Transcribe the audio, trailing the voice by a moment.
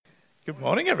Good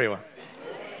morning, everyone.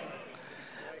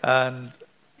 And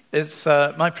it's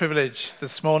my privilege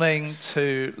this morning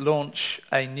to launch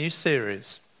a new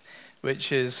series,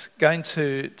 which is going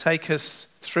to take us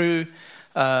through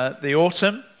the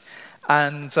autumn,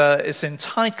 and it's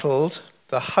entitled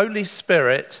The Holy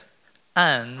Spirit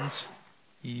and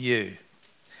You.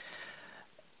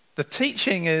 The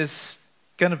teaching is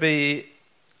going to be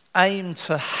aimed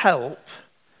to help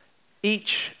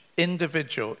each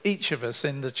individual, each of us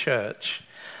in the church,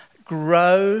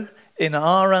 grow in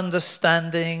our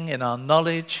understanding, in our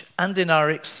knowledge, and in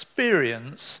our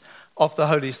experience of the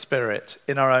Holy Spirit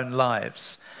in our own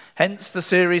lives. Hence the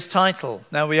series title.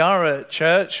 Now, we are a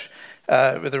church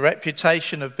with a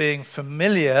reputation of being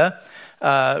familiar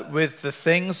with the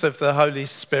things of the Holy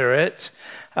Spirit,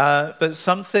 but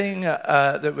something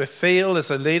that we feel as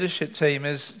a leadership team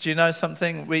is, do you know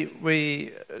something?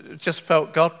 We just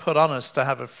felt God put on us to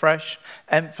have a fresh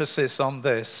emphasis on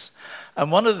this.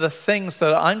 And one of the things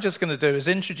that I'm just going to do is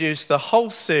introduce the whole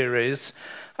series,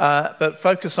 but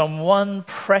focus on one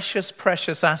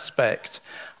precious aspect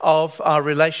of our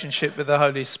relationship with the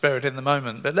Holy Spirit in the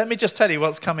moment. But let me just tell you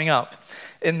what's coming up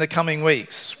in the coming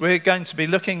weeks. We're going to be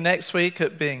looking next week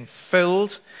at being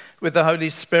filled with the Holy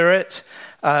Spirit.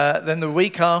 Then the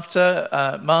week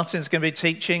after, Martin's going to be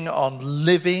teaching on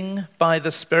living by the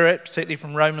Spirit, particularly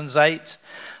from Romans 8.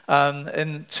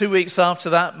 And 2 weeks after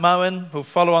that, Moen will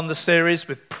follow on the series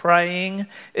with praying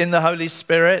in the Holy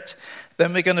Spirit.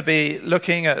 Then we're going to be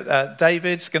looking at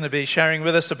David's going to be sharing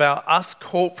with us about us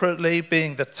corporately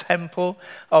being the temple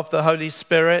of the Holy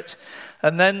Spirit.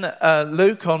 And then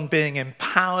Luke on being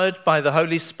empowered by the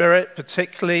Holy Spirit,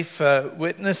 particularly for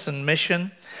witness and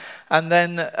mission. And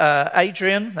then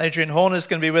Adrian Horner is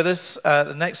going to be with us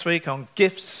the next week on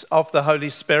gifts of the Holy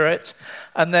Spirit.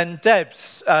 And then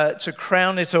Debs, to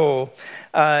crown it all,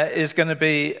 is going to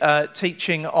be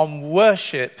teaching on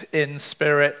worship in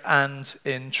spirit and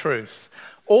in truth.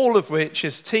 All of which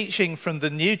is teaching from the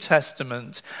New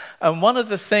Testament. And one of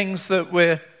the things that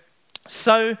we're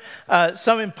so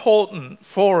important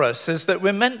for us is that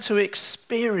we're meant to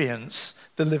experience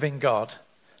the living God,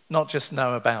 not just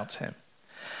know about him.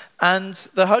 And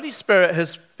the Holy Spirit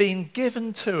has been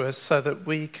given to us so that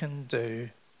we can do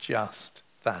just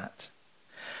that.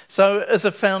 So as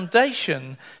a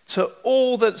foundation to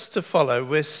all that's to follow,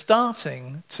 we're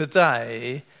starting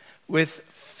today with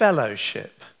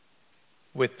fellowship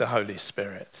with the Holy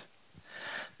Spirit.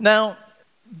 Now,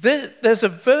 there's a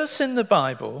verse in the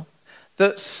Bible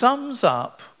that sums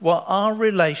up what our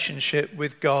relationship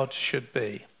with God should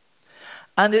be.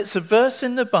 And it's a verse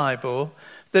in the Bible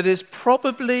that is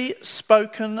probably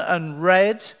spoken and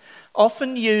read,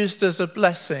 often used as a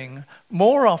blessing,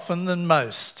 more often than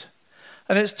most.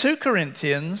 And it's 2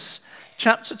 Corinthians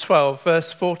chapter 12,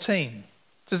 verse 14.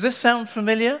 Does this sound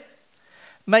familiar?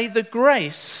 May the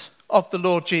grace of the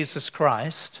Lord Jesus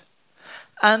Christ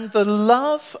and the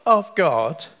love of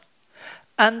God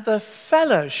and the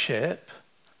fellowship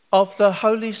of the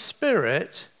Holy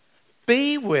Spirit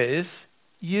be with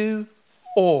you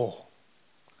all.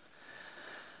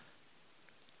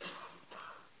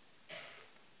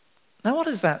 Now, what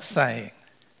is that saying?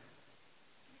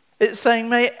 It's saying,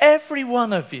 may every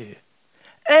one of you,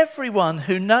 everyone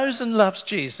who knows and loves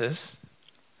Jesus,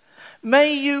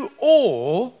 may you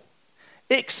all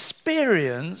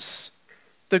experience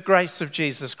the grace of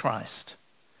Jesus Christ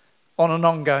on an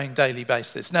ongoing daily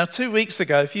basis. Now, 2 weeks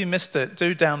ago, if you missed it,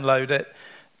 do download it.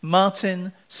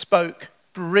 Martin spoke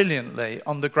brilliantly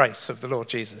on the grace of the Lord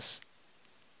Jesus.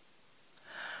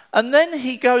 And then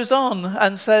he goes on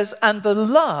and says, and the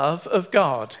love of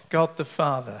God, God the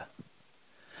Father.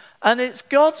 And it's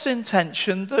God's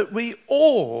intention that we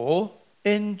all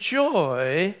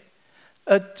enjoy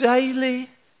a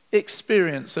daily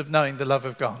experience of knowing the love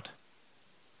of God.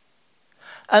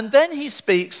 And then he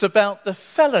speaks about the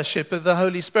fellowship of the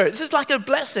Holy Spirit. This is like a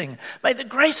blessing. May the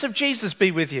grace of Jesus be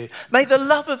with you. May the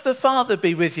love of the Father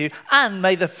be with you. And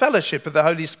may the fellowship of the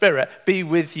Holy Spirit be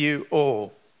with you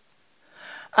all.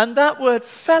 And that word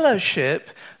fellowship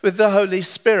with the Holy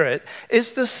Spirit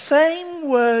is the same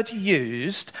word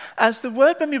used as the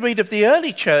word when we read of the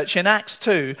early church in Acts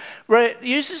 2, where it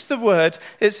uses the word,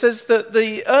 it says that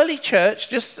the early church,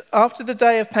 just after the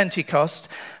day of Pentecost,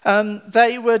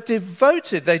 they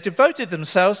devoted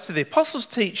themselves to the apostles'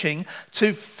 teaching,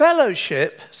 to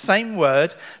fellowship, same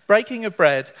word, breaking of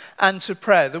bread, and to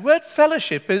prayer. The word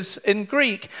fellowship is, in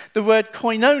Greek, the word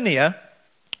koinonia,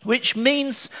 which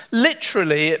means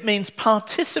literally, it means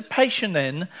participation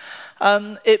in,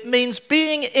 it means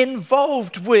being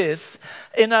involved with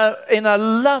in a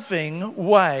loving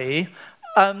way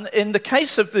in the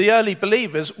case of the early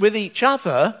believers, with each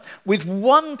other, with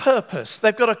one purpose.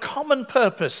 They've got a common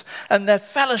purpose, and they're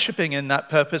fellowshipping in that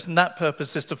purpose, and that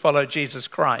purpose is to follow Jesus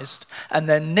Christ, and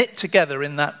they're knit together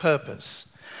in that purpose.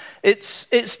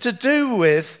 It's to do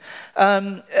with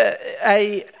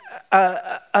a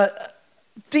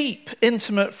deep,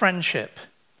 intimate friendship,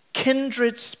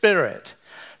 kindred spirit,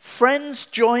 friends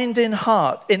joined in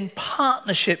heart, in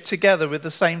partnership together with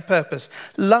the same purpose,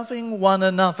 loving one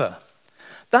another.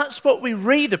 That's what we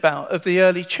read about of the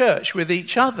early church with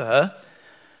each other,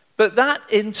 but that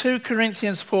in 2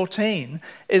 Corinthians 14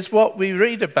 is what we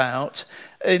read about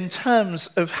in terms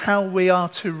of how we are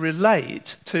to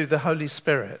relate to the Holy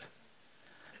Spirit.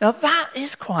 Now that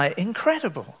is quite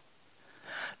incredible.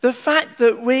 The fact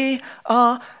that we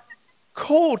are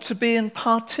called to be in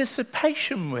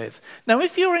participation with. Now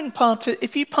if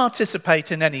you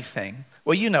participate in anything,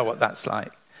 well, you know what that's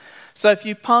like. So if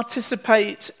you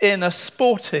participate in a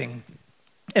sport,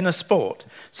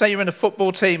 say you're in a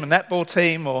football team, a netball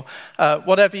team, or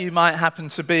whatever you might happen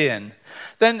to be in,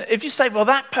 then if you say, well,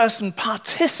 that person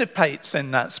participates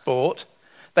in that sport,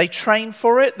 they train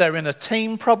for it, they're in a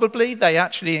team probably, they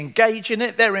actually engage in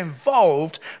it, they're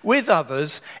involved with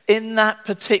others in that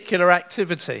particular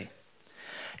activity.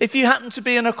 If you happen to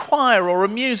be in a choir or a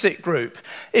music group,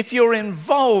 if you're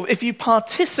involved, if you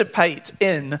participate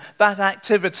in that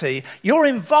activity, you're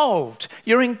involved,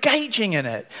 you're engaging in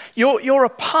it, you're a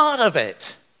part of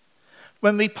it.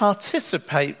 When we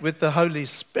participate with the Holy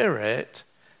Spirit,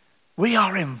 we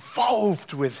are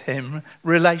involved with him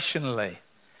relationally.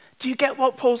 Do you get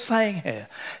what Paul's saying here?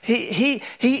 He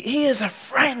is a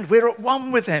friend. We're at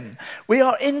one with him. We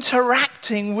are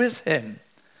interacting with him.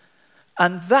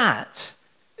 And that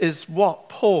is what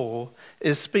Paul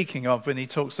is speaking of when he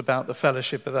talks about the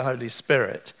fellowship of the Holy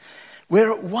Spirit.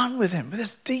 We're at one with him, with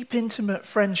this deep, intimate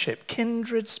friendship,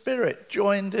 kindred spirit,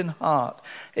 joined in heart,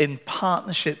 in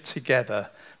partnership together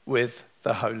with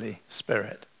the Holy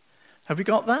Spirit. Have we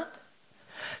got that?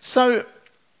 So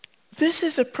this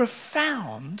is a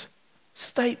profound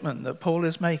statement that Paul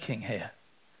is making here.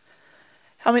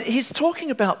 I mean, he's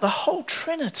talking about the whole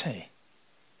Trinity.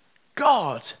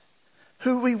 God,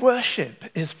 who we worship,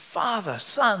 is Father,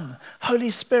 Son,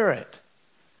 Holy Spirit.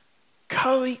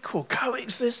 Co-equal,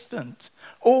 co-existent,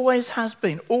 always has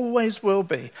been, always will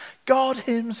be. God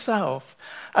himself.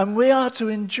 And we are to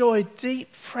enjoy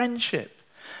deep friendship.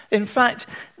 In fact,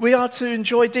 we are to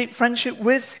enjoy deep friendship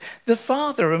with the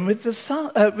Father and with the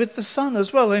Son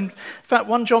as well. In fact,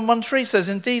 1 John 1:3 says,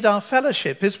 indeed our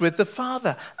fellowship is with the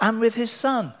Father and with his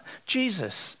Son,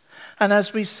 Jesus. And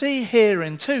as we see here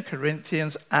in 2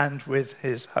 Corinthians, and with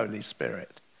his Holy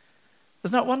Spirit.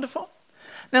 Isn't that wonderful?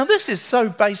 Now this is so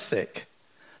basic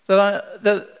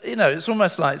that it's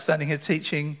almost like standing here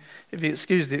teaching, if you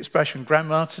excuse the expression,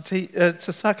 grandma to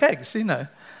suck eggs,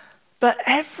 But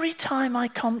every time I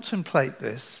contemplate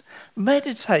this,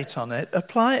 meditate on it,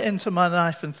 apply it into my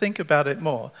life and think about it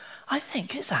more, I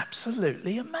think it's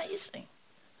absolutely amazing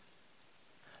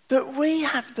that we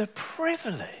have the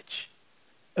privilege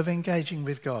of engaging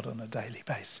with God on a daily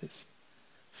basis,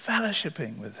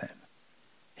 fellowshipping with him,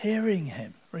 hearing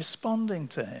him, responding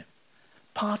to him,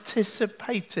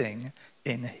 participating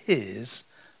in his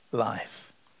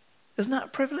life. Isn't that a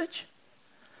privilege?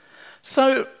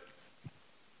 So,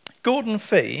 Gordon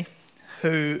Fee,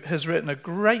 who has written a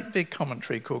great big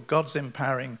commentary called God's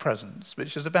Empowering Presence,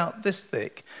 which is about this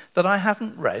thick, that I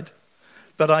haven't read,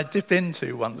 but I dip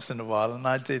into once in a while, and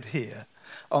I did here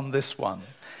on this one.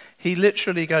 He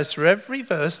literally goes through every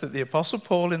verse that the Apostle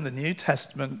Paul in the New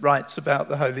Testament writes about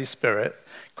the Holy Spirit.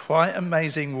 Quite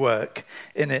amazing work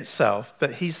in itself.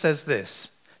 But he says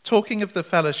this, talking of the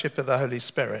fellowship of the Holy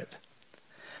Spirit.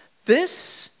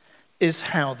 This is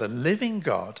how the living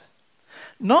God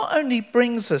not only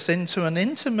brings us into an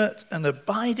intimate and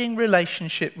abiding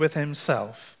relationship with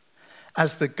himself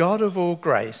as the God of all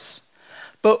grace,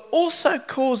 but also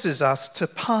causes us to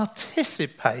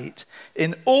participate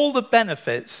in all the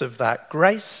benefits of that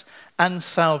grace and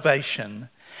salvation,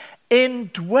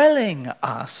 indwelling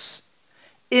us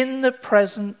in the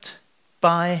present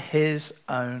by his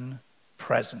own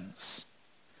presence.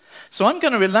 So I'm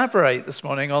going to elaborate this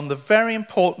morning on the very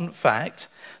important fact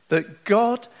that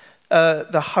God,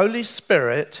 the Holy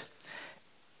Spirit,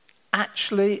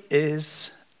 actually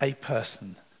is a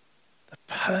person, the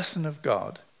person of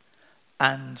God.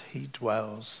 And he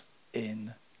dwells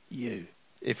in you.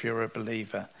 If you're a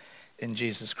believer in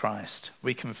Jesus Christ,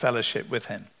 we can fellowship with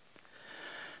him.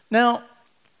 Now,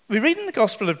 we read in the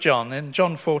Gospel of John, in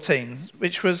John 14,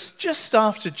 which was just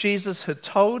after Jesus had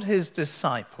told his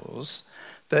disciples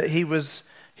that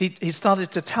he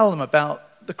started to tell them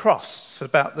about the cross,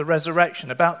 about the resurrection,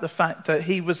 about the fact that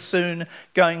he was soon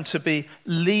going to be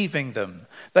leaving them.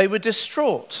 They were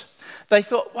distraught. They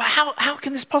thought, well, how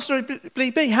can this possibly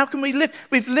be? How can we live?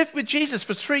 We've lived with Jesus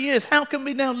for 3 years. How can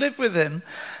we now live with him,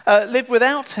 live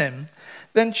without him?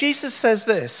 Then Jesus says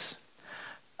this,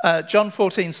 John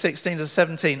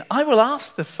 14:16-17, I will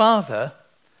ask the Father,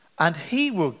 and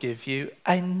he will give you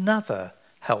another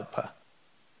helper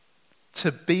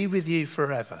to be with you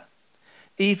forever,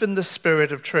 even the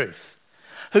Spirit of truth,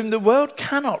 whom the world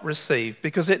cannot receive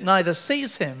because it neither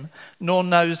sees him nor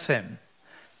knows him.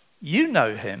 You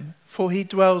know him, for he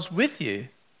dwells with you,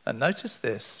 and notice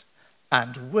this,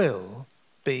 and will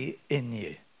be in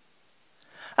you.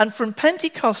 And from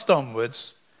Pentecost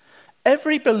onwards,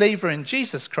 every believer in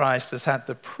Jesus Christ has had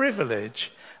the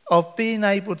privilege of being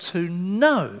able to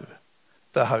know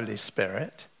the Holy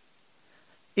Spirit,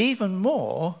 even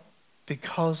more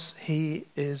because he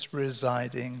is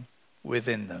residing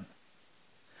within them.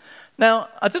 Now,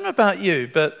 I don't know about you,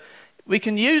 but we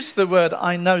can use the word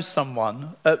I know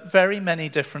someone at very many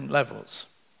different levels.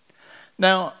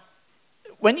 Now,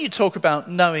 when you talk about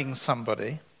knowing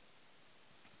somebody,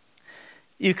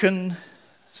 you can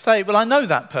say, well, I know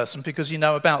that person because you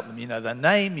know about them. You know their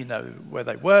name, you know where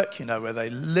they work, you know where they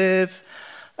live,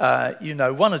 you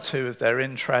know one or two of their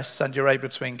interests, and you're able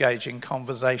to engage in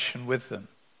conversation with them.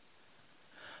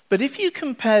 But if you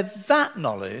compare that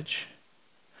knowledge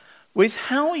with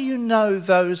how you know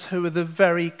those who are the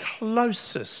very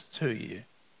closest to you,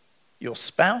 your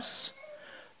spouse,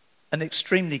 an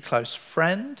extremely close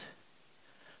friend,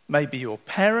 maybe your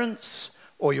parents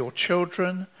or your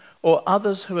children or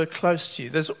others who are close to you,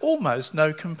 there's almost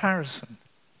no comparison.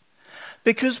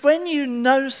 Because when you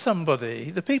know somebody,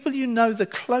 the people you know the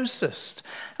closest,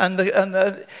 and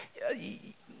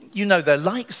you know their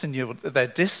likes and their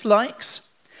dislikes,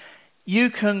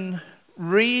 you can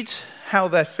read how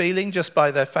they're feeling just by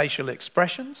their facial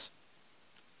expressions,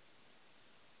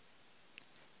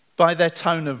 by their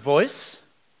tone of voice.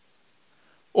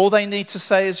 All they need to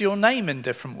say is your name in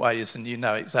different ways, and you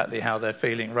know exactly how they're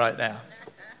feeling right now.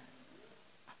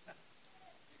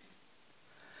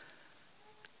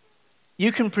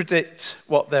 You can predict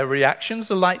what their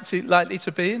reactions are likely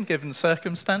to be in given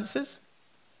circumstances.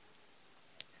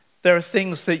 There are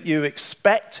things that you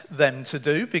expect them to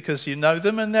do because you know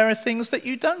them, and there are things that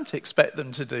you don't expect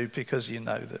them to do because you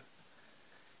know them.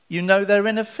 You know their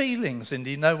inner feelings, and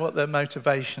you know what their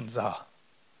motivations are.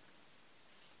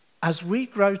 As we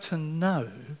grow to know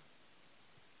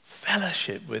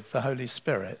fellowship with the Holy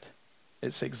Spirit,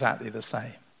 it's exactly the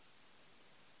same.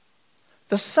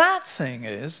 The sad thing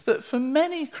is that for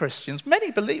many Christians, many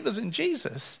believers in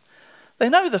Jesus, they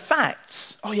know the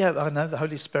facts. Oh yeah, I know the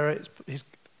Holy Spirit, he's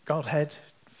Godhead,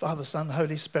 Father, Son,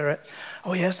 Holy Spirit.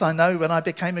 Oh yes, I know when I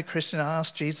became a Christian, I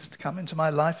asked Jesus to come into my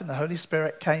life and the Holy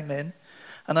Spirit came in.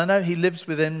 And I know he lives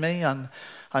within me, and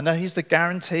I know he's the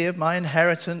guarantee of my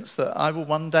inheritance, that I will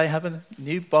one day have a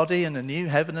new body and a new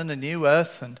heaven and a new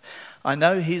earth. And I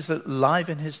know he's alive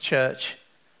in his church,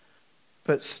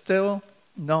 but still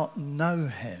not know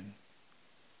him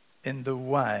in the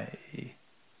way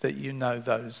that you know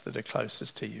those that are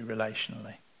closest to you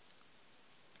relationally.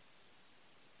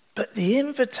 But the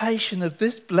invitation of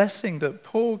this blessing that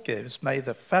Paul gives, may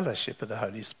the fellowship of the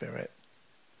Holy Spirit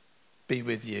be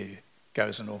with you,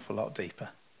 goes an awful lot deeper.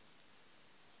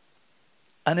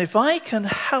 And if I can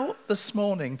help this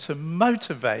morning to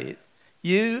motivate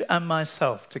you and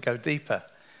myself to go deeper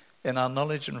in our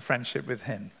knowledge and friendship with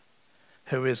him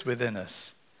who is within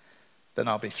us, then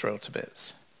I'll be thrilled to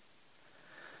bits.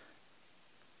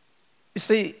 You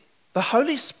see, the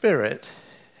Holy Spirit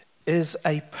is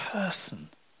a person,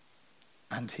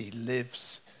 and he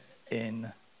lives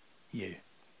in you.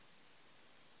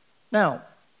 Now,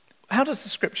 how does the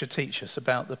scripture teach us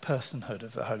about the personhood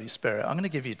of the Holy Spirit? I'm going to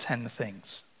give you 10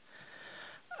 things.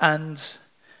 And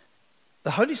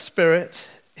the Holy Spirit,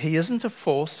 he isn't a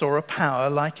force or a power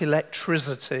like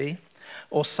electricity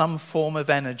or some form of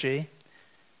energy.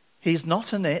 He's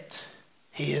not an it,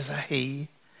 he is a he.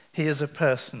 He is a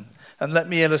person. And let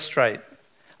me illustrate.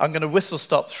 I'm going to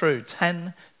whistle-stop through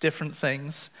 10 different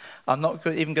things. I'm not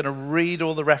even going to read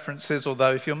all the references,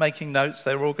 although if you're making notes,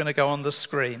 they're all going to go on the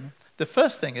screen. The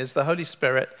first thing is the Holy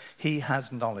Spirit, he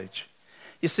has knowledge.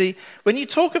 You see, when you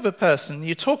talk of a person,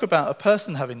 you talk about a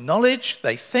person having knowledge,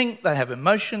 they think, they have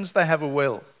emotions, they have a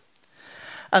will.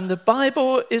 And the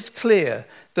Bible is clear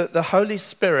that the Holy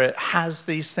Spirit has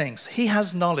these things. He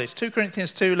has knowledge. 2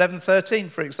 Corinthians 2:11-13,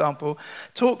 for example,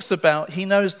 talks about he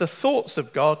knows the thoughts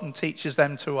of God and teaches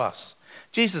them to us.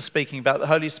 Jesus, speaking about the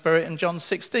Holy Spirit in John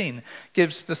 16,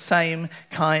 gives the same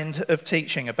kind of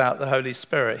teaching about the Holy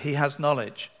Spirit. He has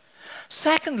knowledge.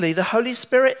 Secondly, the Holy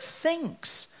Spirit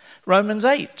thinks. Romans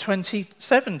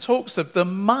 8:27 talks of the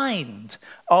mind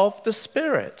of the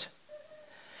Spirit.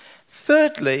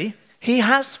 Thirdly, he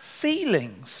has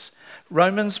feelings.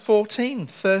 Romans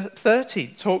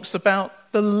 14:30 talks about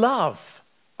the love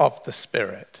of the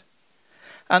Spirit.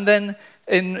 And then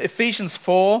in Ephesians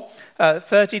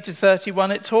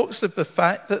 4:30-31, it talks of the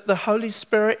fact that the Holy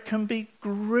Spirit can be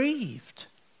grieved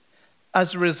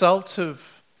as a result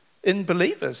of, in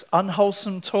believers,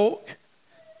 unwholesome talk,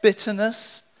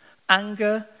 bitterness,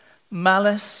 anger,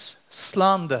 malice,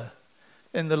 slander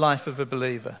in the life of a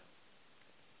believer.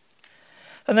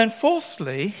 And then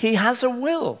fourthly, he has a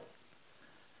will.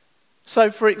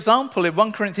 So, for example, in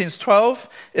 1 Corinthians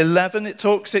 12:11, it's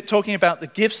talking about the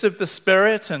gifts of the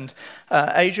Spirit, and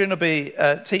Adrian will be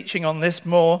teaching on this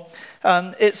more.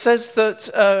 It says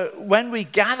that when we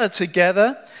gather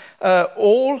together,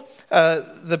 all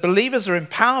the believers are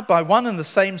empowered by one and the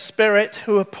same Spirit,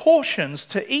 who apportions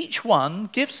to each one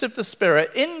gifts of the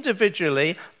Spirit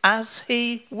individually as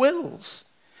he wills.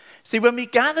 See, when we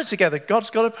gather together,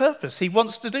 God's got a purpose. He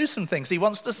wants to do some things. He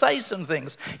wants to say some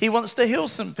things. He wants to heal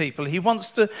some people. He wants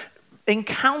to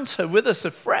encounter with us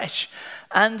afresh.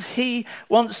 And he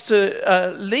wants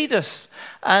to lead us.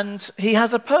 And he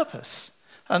has a purpose.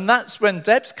 And that's when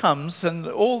Debs comes, and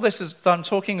all this that I'm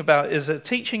talking about is a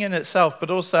teaching in itself,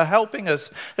 but also helping us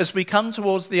as we come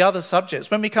towards the other subjects.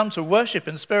 When we come to worship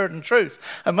in spirit and truth,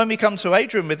 and when we come to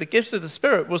Adrian with the gifts of the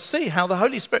Spirit, we'll see how the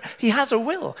Holy Spirit, he has a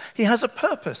will, he has a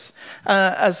purpose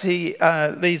as he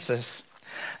leads us.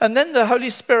 And then the Holy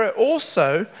Spirit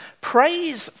also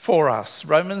prays for us,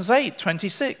 Romans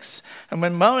 8:26. And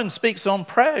when Moen speaks on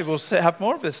prayer, we'll have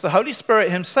more of this. The Holy Spirit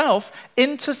himself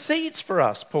intercedes for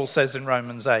us, Paul says in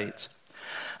Romans 8.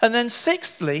 And then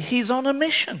sixthly, he's on a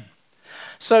mission.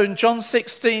 So in John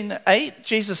 16:8,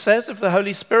 Jesus says of the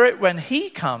Holy Spirit, when he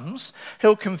comes,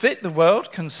 he'll convict the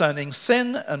world concerning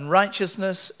sin and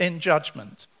righteousness in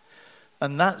judgment.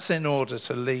 And that's in order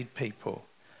to lead people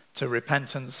to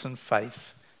repentance and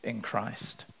faith in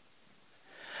Christ.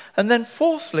 And then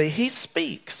fourthly, he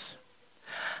speaks.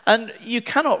 And you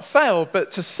cannot fail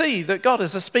but to see that God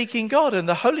is a speaking God, and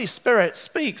the Holy Spirit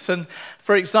speaks. And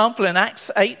for example, in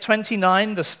Acts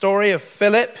 8:29, the story of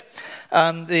Philip,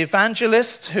 the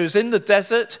evangelist who's in the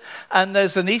desert, and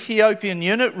there's an Ethiopian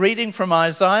eunuch reading from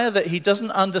Isaiah that he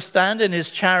doesn't understand in his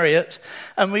chariot.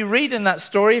 And we read in that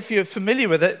story, if you're familiar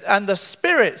with it, and the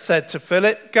Spirit said to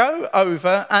Philip, go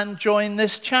over and join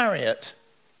this chariot.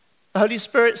 The Holy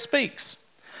Spirit speaks.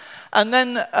 And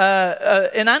then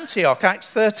in Antioch, Acts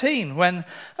 13, when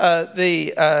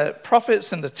the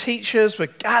prophets and the teachers were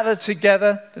gathered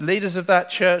together, the leaders of that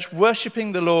church,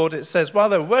 worshipping the Lord, it says, while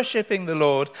they're worshipping the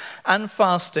Lord and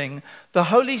fasting, the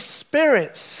Holy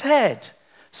Spirit said,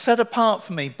 set apart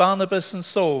for me Barnabas and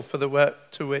Saul for the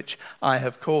work to which I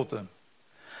have called them.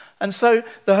 And so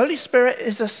the Holy Spirit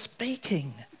is a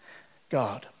speaking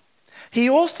God. He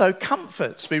also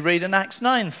comforts, we read in Acts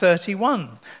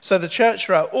 9:31. So the church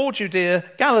throughout all Judea,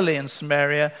 Galilee and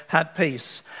Samaria had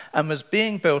peace and was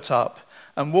being built up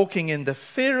and walking in the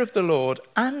fear of the Lord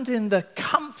and in the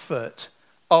comfort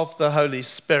of the Holy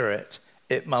Spirit,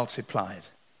 it multiplied.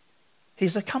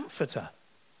 He's a comforter.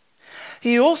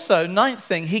 He also, ninth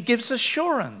thing, he gives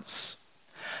assurance.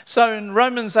 So in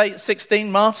Romans 8:16,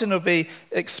 Martin will be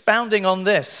expounding on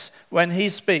this when he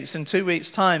speaks in 2 weeks'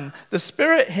 time. The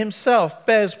Spirit himself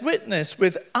bears witness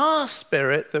with our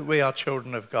spirit that we are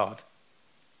children of God.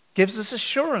 Gives us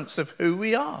assurance of who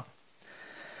we are.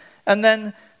 And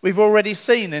then we've already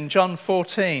seen in John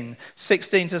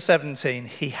 14:16-17,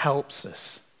 he helps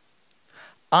us.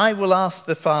 I will ask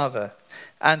the Father,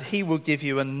 and he will give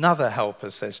you another helper,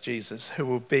 says Jesus, who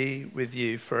will be with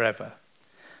you forever.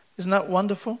 Isn't that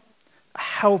wonderful? A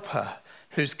helper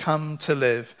who's come to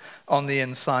live on the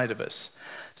inside of us.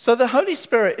 So the Holy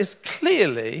Spirit is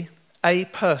clearly a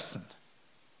person,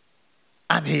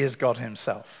 and he is God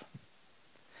himself.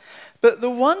 But the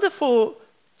wonderful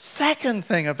second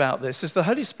thing about this is the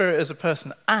Holy Spirit is a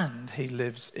person, and he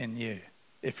lives in you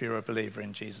if you're a believer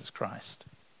in Jesus Christ.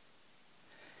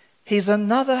 He's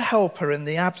another helper in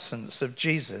the absence of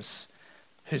Jesus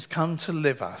who's come to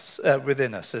live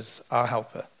within us as our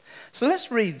helper. So let's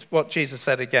read what Jesus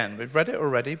said again. We've read it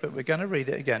already, but we're going to read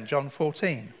it again. John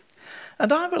 14.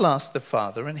 And I will ask the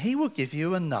Father, and he will give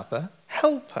you another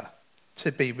helper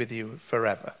to be with you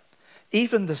forever.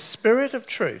 Even the Spirit of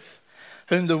truth,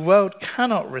 whom the world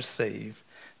cannot receive,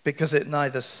 because it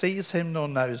neither sees him nor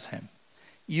knows him.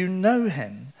 You know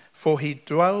him, for he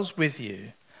dwells with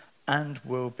you and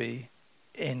will be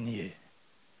in you.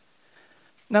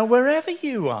 Now, wherever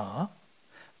you are,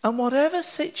 And whatever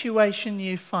situation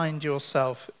you find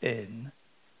yourself in,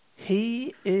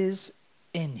 he is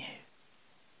in you.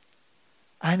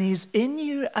 And he's in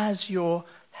you as your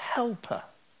helper,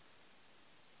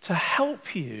 to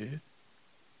help you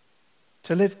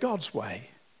to live God's way,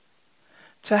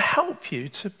 to help you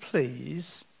to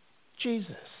please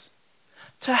Jesus,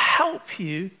 to help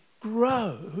you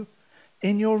grow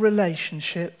in your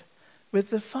relationship with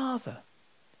the Father.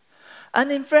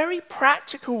 And in very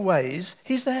practical ways,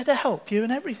 he's there to help you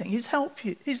in everything. He's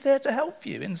there to help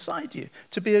you inside you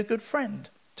to be a good friend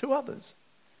to others.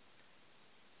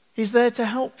 He's there to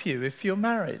help you if you're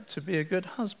married, to be a good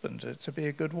husband, or to be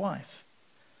a good wife,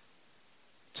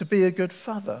 to be a good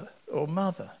father or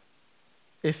mother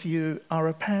if you are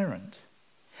a parent.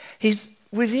 He's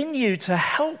within you to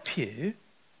help you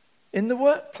in the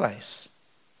workplace.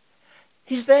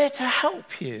 He's there to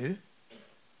help you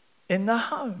in the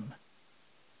home.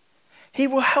 He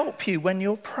will help you when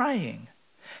you're praying.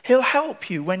 He'll help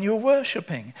you when you're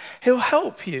worshiping. He'll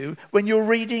help you when you're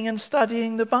reading and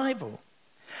studying the Bible.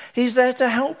 He's there to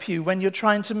help you when you're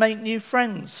trying to make new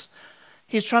friends.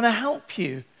 He's trying to help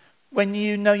you when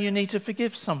you know you need to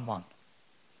forgive someone.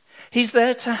 He's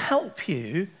there to help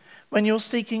you when you're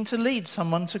seeking to lead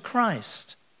someone to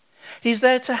Christ. He's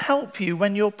there to help you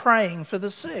when you're praying for the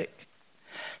sick.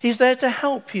 He's there to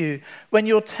help you when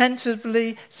you're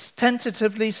tentatively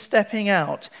stepping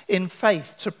out in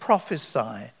faith to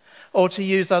prophesy or to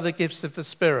use other gifts of the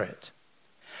Spirit.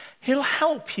 He'll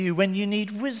help you when you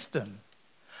need wisdom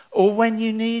or when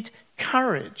you need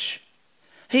courage.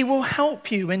 He will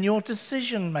help you in your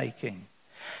decision making.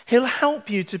 He'll help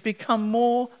you to become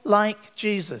more like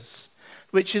Jesus,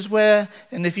 which is where,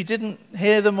 and if you didn't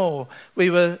hear them all, we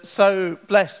were so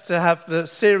blessed to have the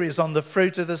series on the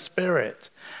fruit of the Spirit,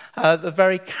 the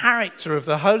very character of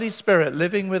the Holy Spirit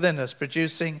living within us,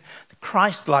 producing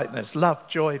Christ-likeness, love,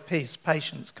 joy, peace,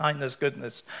 patience, kindness,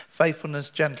 goodness,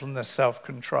 faithfulness, gentleness,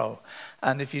 self-control.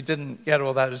 And if you didn't get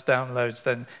all those downloads,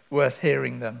 then worth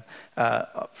hearing them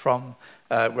from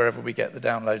wherever we get the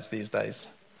downloads these days.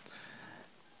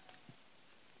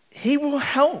 He will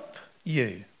help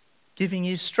you, giving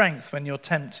you strength when you're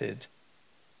tempted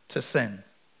to sin.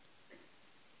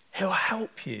 He'll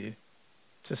help you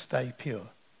to stay pure.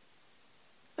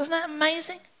 Isn't that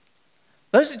amazing?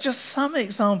 Those are just some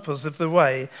examples of the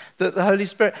way that the Holy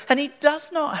Spirit, and he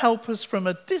does not help us from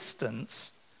a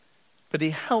distance, but he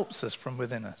helps us from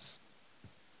within us.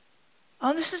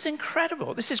 Oh, this is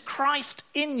incredible. This is Christ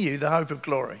in you, the hope of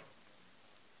glory.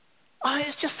 Oh,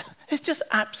 it's just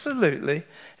absolutely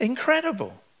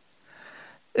incredible.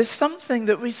 It's something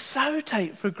that we so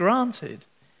take for granted,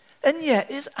 and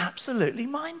yet is absolutely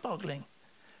mind-boggling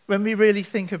when we really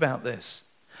think about this.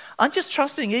 I'm just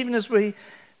trusting, even as we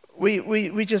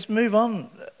just move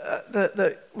on,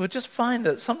 that we'll just find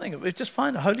that something, we just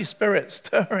find the Holy Spirit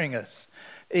stirring us,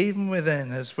 even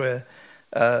within, as we're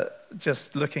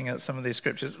just looking at some of these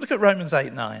scriptures. Look at Romans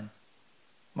 8:9.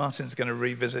 Martin's going to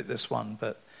revisit this one,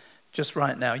 but just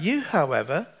right now. You,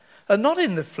 however, are not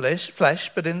in the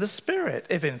flesh, but in the Spirit,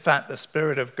 if in fact the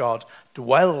Spirit of God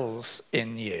dwells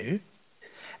in you.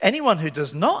 Anyone who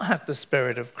does not have the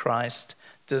Spirit of Christ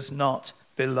does not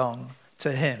belong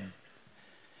to him.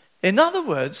 In other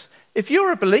words, if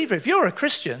you're a believer, if you're a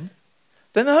Christian,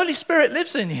 then the Holy Spirit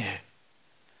lives in you.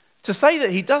 To say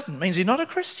that he doesn't means you're not a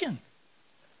Christian.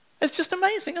 It's just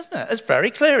amazing, isn't it? It's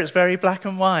very clear, it's very black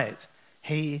and white.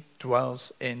 He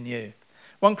dwells in you.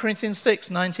 1 Corinthians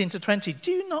 6:19-20.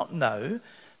 Do you not know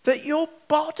that your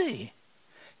body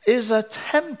is a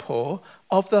temple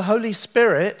of the Holy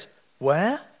Spirit?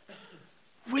 Where?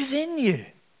 Within you.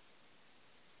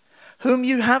 Whom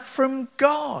you have from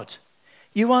God.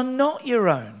 You are not your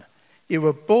own. You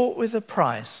were bought with a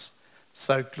price.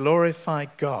 So glorify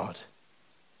God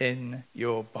in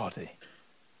your body.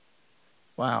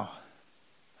 Wow.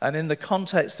 And in the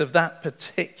context of that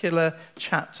particular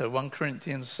chapter, 1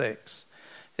 Corinthians 6,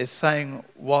 is saying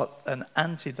what an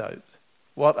antidote,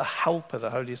 what a helper the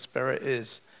Holy Spirit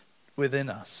is within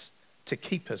us to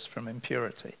keep us from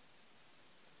impurity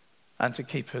and to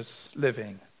keep us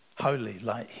living holy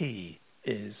like he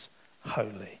is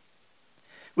holy.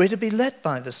 We're to be led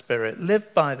by the Spirit,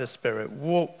 live by the Spirit,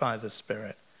 walk by the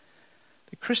Spirit.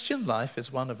 The Christian life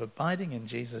is one of abiding in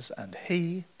Jesus and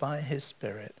he by his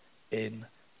Spirit in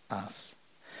us.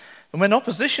 And when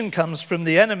opposition comes from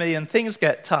the enemy and things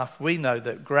get tough, we know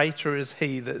that greater is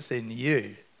he that's in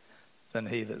you than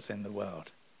he that's in the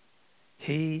world.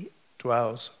 He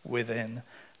dwells within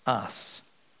us.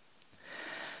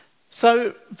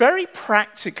 So very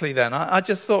practically then, I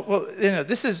just thought, well,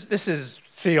 this is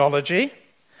theology.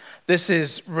 This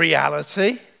is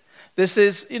reality. This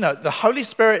is, the Holy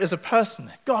Spirit is a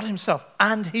person, God himself,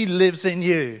 and he lives in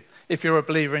you if you're a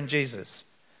believer in Jesus.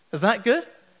 Is that good?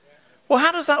 Well,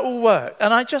 how does that all work?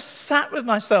 And I just sat with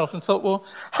myself and thought, well,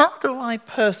 how do I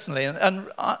personally, and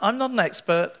I'm not an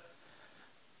expert,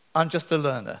 I'm just a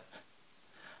learner.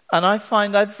 And I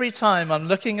find every time I'm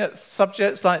looking at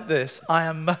subjects like this, I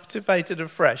am motivated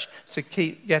afresh to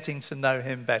keep getting to know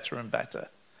him better and better,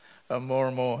 and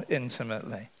more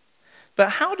intimately. But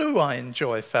how do I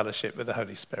enjoy fellowship with the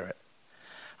Holy Spirit?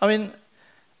 I mean,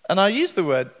 and I use the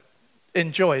word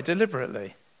enjoy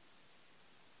deliberately.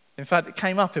 In fact, it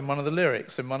came up in one of the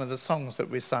lyrics in one of the songs that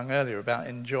we sung earlier about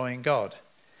enjoying God.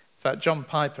 In fact, John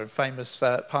Piper, a famous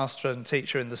pastor and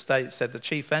teacher in the States, said the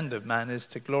chief end of man is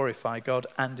to glorify God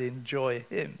and enjoy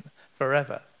him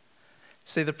forever.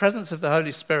 See, the presence of the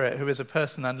Holy Spirit, who is a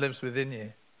person and lives within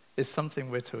you, is something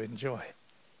we're to enjoy.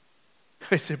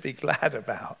 We're to be glad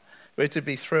about. We're to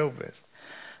be thrilled with.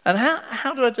 And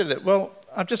how do I do that? Well,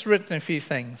 I've just written a few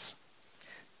things.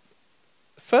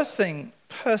 First thing,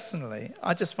 personally,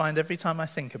 I just find every time I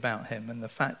think about him and the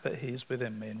fact that he's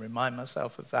within me and remind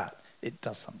myself of that, it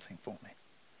does something for me.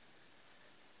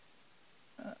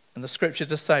 And the scripture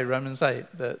does say, Romans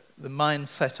 8, that the mind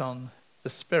set on the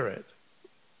Spirit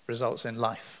results in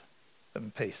life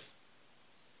and peace.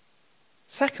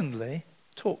 Secondly,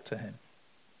 talk to him.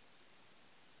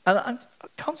 And I'm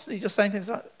constantly just saying things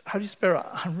like, Holy Spirit,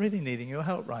 I'm really needing your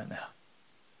help right now.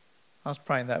 I was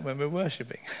praying that when we were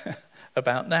worshiping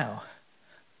about now.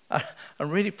 I'm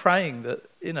really praying that,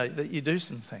 that you do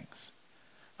some things.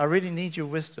 I really need your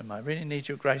wisdom. I really need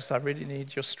your grace. I really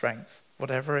need your strength.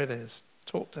 Whatever it is,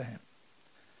 talk to him.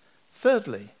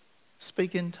 Thirdly,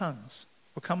 speak in tongues.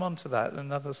 We'll come on to that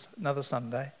another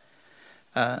Sunday.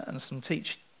 And some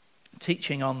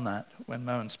teaching on that when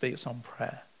Moen speaks on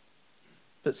prayer.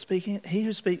 But he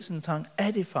who speaks in tongue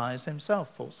edifies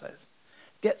himself, Paul says.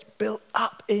 Gets built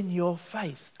up in your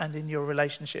faith and in your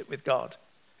relationship with God.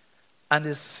 And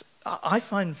I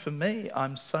find for me,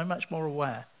 I'm so much more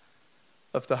aware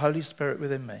of the Holy Spirit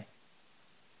within me,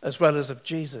 as well as of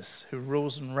Jesus who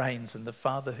rules and reigns and the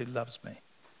Father who loves me,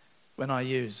 when I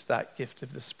use that gift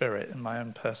of the Spirit in my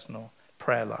own personal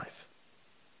prayer life.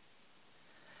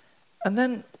 And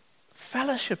then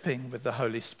fellowshipping with the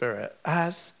Holy Spirit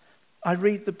as I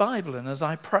read the Bible and as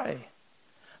I pray.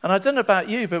 And I don't know about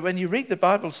you, but when you read the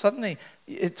Bible, suddenly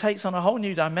it takes on a whole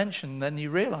new dimension. Then you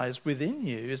realize within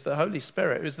you is the Holy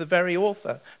Spirit, who's the very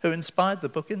author who inspired the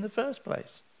book in the first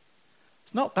place.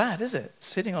 It's not bad, is it?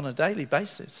 Sitting on a daily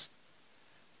basis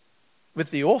with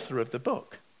the author of the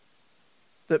book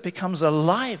that becomes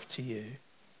alive to you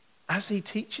as he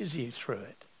teaches you through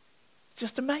it. It's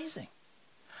just amazing.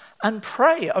 And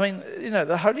pray. I mean,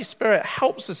 the Holy Spirit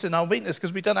helps us in our weakness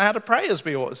because we don't know how to pray as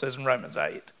we ought, it says in Romans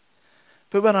 8.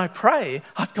 But when I pray,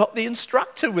 I've got the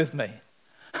instructor with me.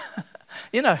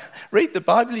 Read the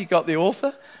Bible, you've got the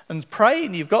author, and pray,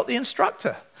 and you've got the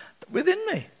instructor within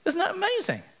me. Isn't that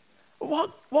amazing?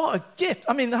 What a gift.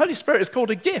 I mean, the Holy Spirit is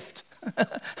called a gift.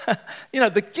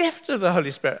 The gift of the Holy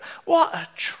Spirit. What a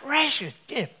treasured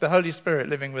gift the Holy Spirit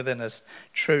living within us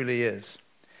truly is.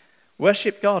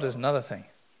 Worship God is another thing.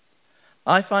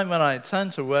 I find when I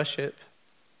turn to worship,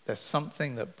 there's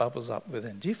something that bubbles up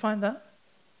within. Do you find that?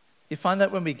 You find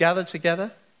that when we gather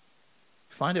together?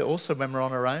 You find it also when we're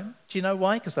on our own? Do you know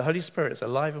why? Because the Holy Spirit is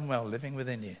alive and well living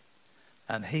within you.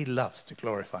 And he loves to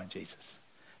glorify Jesus.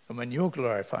 And when you're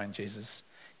glorifying Jesus,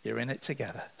 you're in it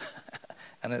together.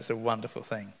 And it's a wonderful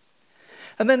thing.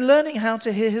 And then learning how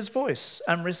to hear his voice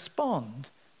and respond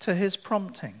to his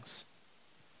promptings.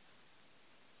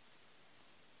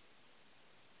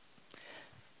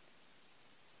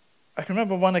 I can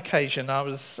remember one occasion I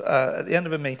was at the end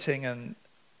of a meeting and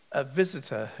a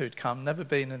visitor who'd come, never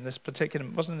been in this particular,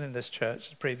 wasn't in this church,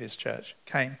 the previous church,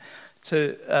 came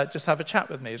to just have a chat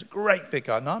with me. He was a great big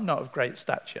guy. Now, I'm not of great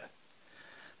stature,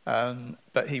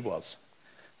 but he was.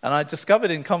 And I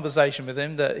discovered in conversation with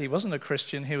him that he wasn't a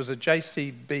Christian. He was a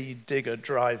JCB digger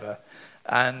driver.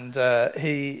 And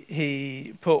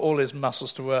he put all his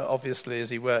muscles to work, obviously, as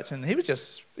he worked. And he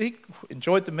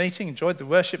enjoyed the meeting, enjoyed the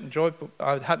worship,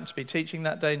 I happened to be teaching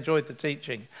that day, enjoyed the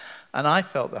teaching. And I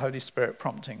felt the Holy Spirit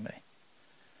prompting me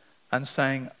and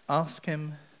saying, ask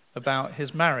him about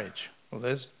his marriage. Well,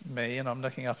 there's me, and I'm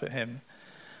looking up at him.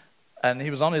 And he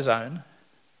was on his own.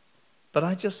 But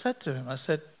I just said to him, I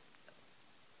said,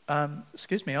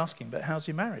 excuse me asking, but how's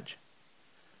your marriage?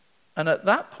 And at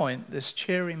that point, this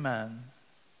cheery man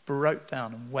broke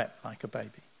down and wept like a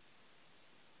baby.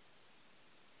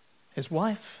 His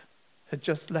wife had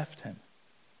just left him,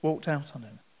 walked out on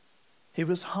him. He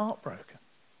was heartbroken.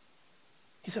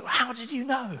 He said, how did you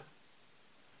know?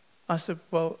 I said,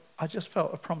 well, I just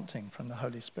felt a prompting from the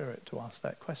Holy Spirit to ask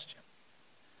that question.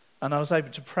 And I was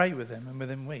able to pray with him, and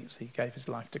within weeks he gave his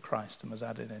life to Christ and was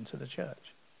added into the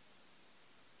church.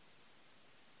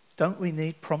 Don't we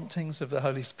need promptings of the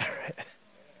Holy Spirit?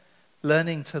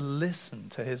 Learning to listen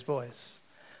to his voice.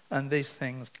 And these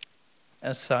things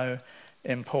are so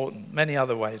important. Many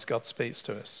other ways God speaks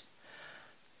to us.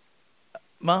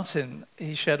 Martin,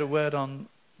 he shared a word on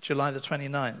July the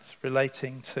 29th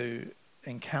relating to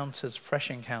encounters,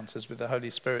 fresh encounters with the Holy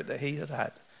Spirit that he had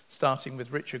had, starting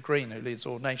with Richard Green, who leads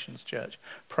All Nations Church,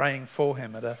 praying for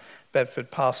him at a Bedford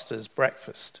pastor's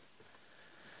breakfast.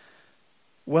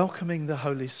 Welcoming the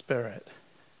Holy Spirit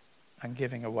and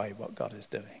giving away what God is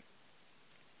doing.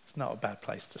 It's not a bad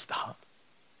place to start.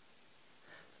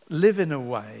 Live in a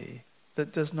way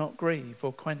that does not grieve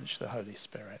or quench the Holy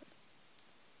Spirit.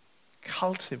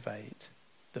 Cultivate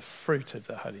the fruit of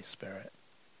the Holy Spirit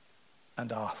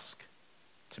and ask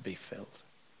to be filled.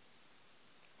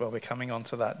 Well, we're coming on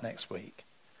to that next week.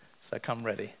 So come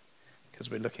ready, because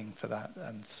we're looking for that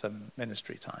and some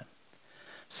ministry time.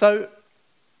 So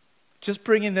just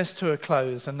bringing this to a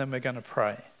close, and then we're going to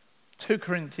pray. 2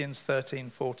 Corinthians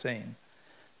 13:14.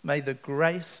 May the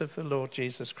grace of the Lord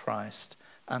Jesus Christ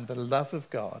and the love of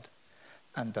God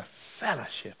and the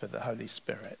fellowship of the Holy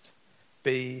Spirit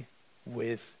be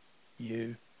with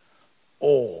you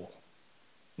all.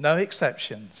 No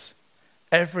exceptions.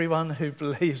 Everyone who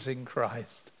believes in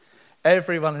Christ,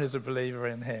 everyone who's a believer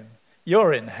in him,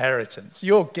 your inheritance,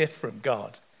 your gift from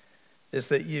God is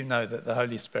that you know that the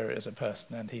Holy Spirit is a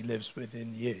person and he lives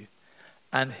within you.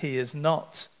 And he is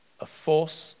not a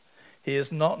force. He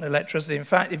is not an electricity. In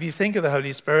fact, if you think of the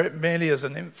Holy Spirit merely as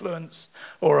an influence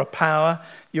or a power,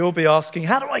 you'll be asking,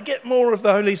 how do I get more of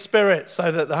the Holy Spirit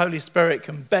so that the Holy Spirit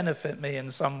can benefit me in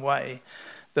some way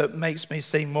that makes me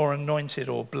seem more anointed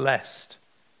or blessed?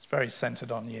 It's very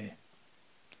centered on you.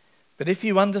 But if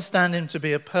you understand him to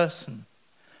be a person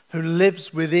who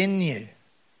lives within you,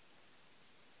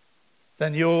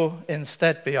 then you'll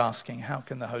instead be asking, how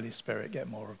can the Holy Spirit get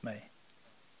more of me?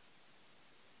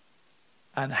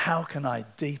 And how can I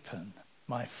deepen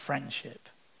my friendship,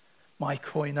 my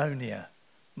koinonia,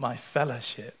 my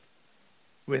fellowship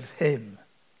with him,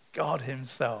 God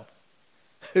himself,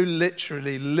 who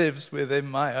literally lives within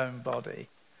my own body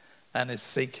and is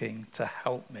seeking to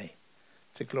help me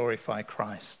to glorify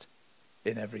Christ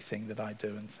in everything that I do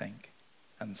and think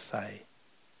and say.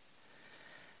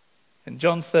 In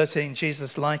John 13,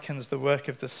 Jesus likens the work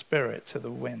of the Spirit to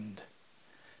the wind.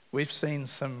 We've seen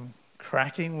some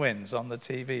cracking winds on the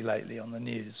TV lately, on the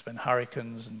news, when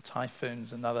hurricanes and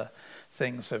typhoons and other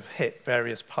things have hit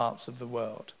various parts of the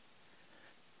world.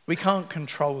 We can't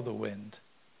control the wind,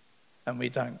 and we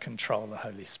don't control the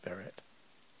Holy Spirit.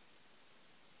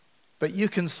 But you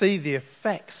can see the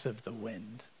effects of the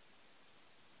wind,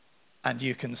 and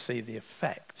you can see the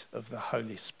effect of the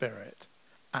Holy Spirit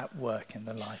at work in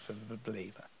the life of a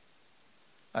believer.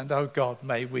 And oh God,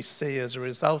 may we see as a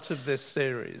result of this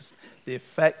series the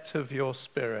effect of your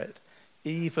Spirit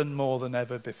even more than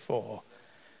ever before,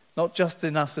 not just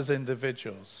in us as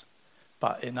individuals,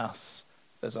 but in us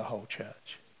as a whole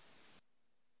church.